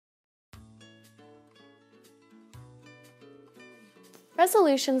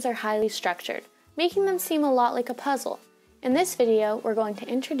Resolutions are highly structured, making them seem a lot like a puzzle. In this video, we're going to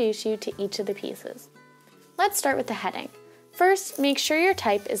introduce you to each of the pieces. Let's start with the heading. First, make sure your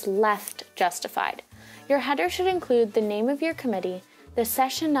type is left justified. Your header should include the name of your committee, the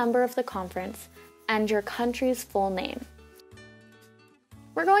session number of the conference, and your country's full name.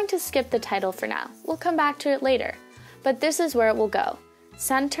 We're going to skip the title for now. We'll come back to it later, but this is where it will go.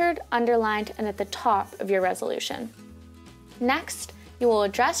 Centered, underlined, and at the top of your resolution. Next, you will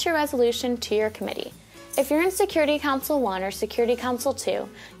address your resolution to your committee. If you're in Security Council 1 or Security Council 2,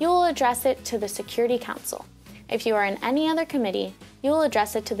 you will address it to the Security Council. If you are in any other committee, you will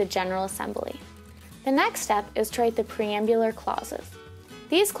address it to the General Assembly. The next step is to write the preambular clauses.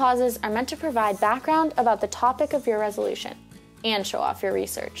 These clauses are meant to provide background about the topic of your resolution and show off your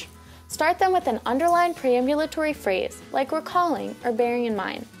research. Start them with an underlined preambulatory phrase like recalling or bearing in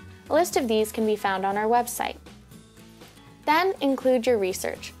mind. A list of these can be found on our website. Then include your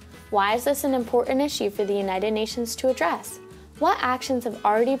research. Why is this an important issue for the United Nations to address? What actions have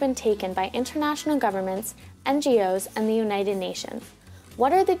already been taken by international governments, NGOs, and the United Nations?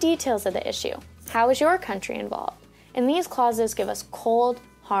 What are the details of the issue? How is your country involved? And these clauses give us cold,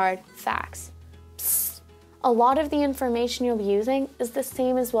 hard facts. Psst. A lot of the information you'll be using is the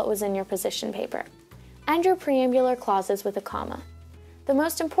same as what was in your position paper. End your preambular clauses with a comma. The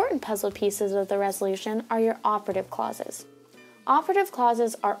most important puzzle pieces of the resolution are your operative clauses. Operative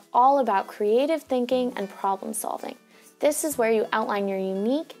clauses are all about creative thinking and problem solving. This is where you outline your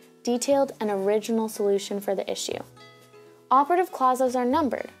unique, detailed, and original solution for the issue. Operative clauses are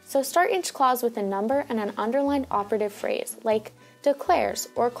numbered, so start each clause with a number and an underlined operative phrase, like declares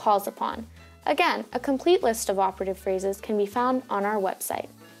or calls upon. Again, a complete list of operative phrases can be found on our website.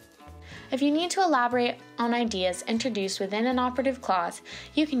 If you need to elaborate on ideas introduced within an operative clause,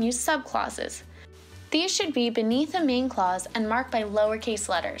 you can use subclauses. These should be beneath the main clause and marked by lowercase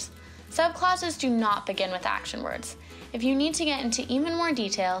letters. Subclauses do not begin with action words. If you need to get into even more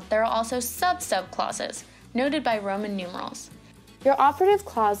detail, there are also sub-subclauses, noted by Roman numerals. Your operative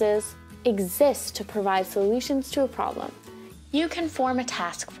clauses exist to provide solutions to a problem. You can form a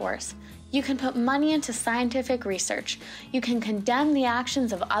task force. You can put money into scientific research. You can condemn the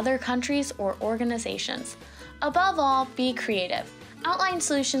actions of other countries or organizations. Above all, be creative. Outline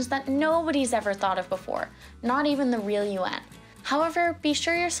solutions that nobody's ever thought of before, not even the real UN. However, be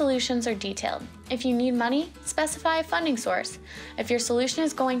sure your solutions are detailed. If you need money, specify a funding source. If your solution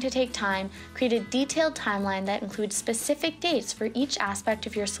is going to take time, create a detailed timeline that includes specific dates for each aspect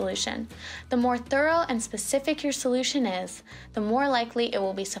of your solution. The more thorough and specific your solution is, the more likely it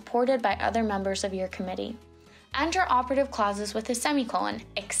will be supported by other members of your committee. End your operative clauses with a semicolon,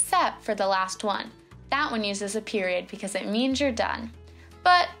 except for the last one. That one uses a period because it means you're done.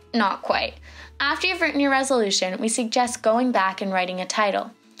 But not quite. After you've written your resolution, we suggest going back and writing a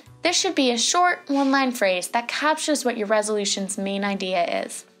title. This should be a short, one-line phrase that captures what your resolution's main idea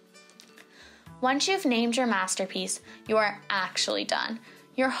is. Once you've named your masterpiece, you are actually done.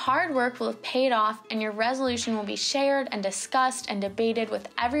 Your hard work will have paid off, and your resolution will be shared and discussed and debated with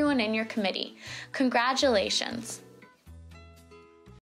everyone in your committee. Congratulations!